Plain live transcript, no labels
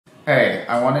Hey,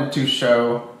 I wanted to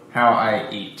show how I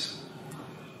eat.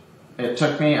 It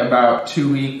took me about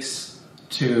 2 weeks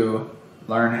to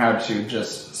learn how to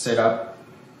just sit up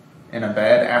in a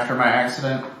bed after my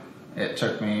accident. It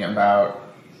took me about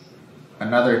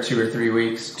another 2 or 3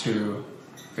 weeks to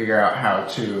figure out how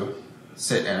to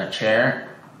sit in a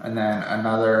chair, and then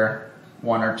another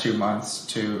 1 or 2 months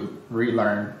to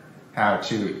relearn how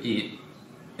to eat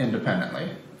independently.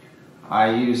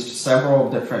 I used several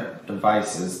different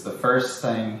devices. The first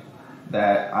thing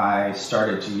that I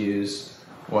started to use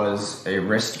was a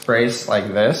wrist brace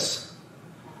like this.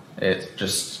 It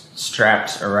just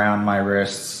straps around my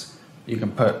wrists. You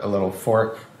can put a little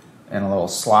fork in a little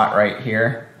slot right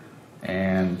here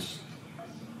and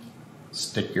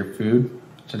stick your food.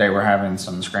 Today we're having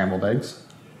some scrambled eggs.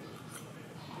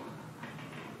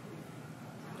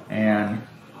 And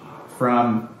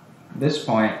from this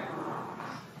point,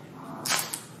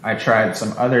 I tried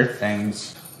some other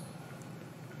things.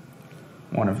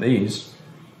 One of these,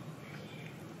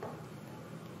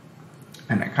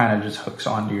 and it kind of just hooks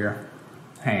onto your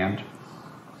hand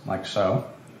like so.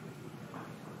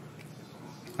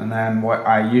 And then what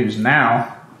I use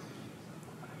now,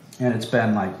 and it's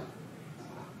been like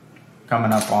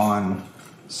coming up on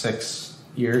 6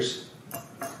 years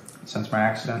since my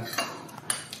accident,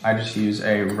 I just use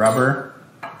a rubber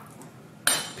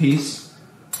piece.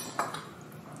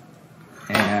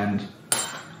 And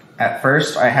at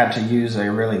first I had to use a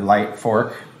really light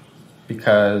fork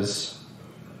because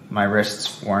my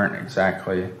wrists weren't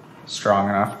exactly strong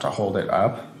enough to hold it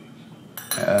up.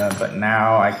 But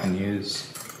now I can use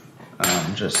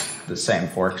just the same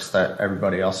forks that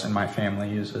everybody else in my family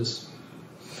uses.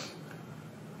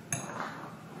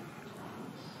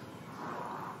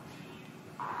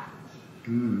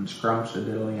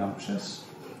 Scrumptious-diddly-umptious.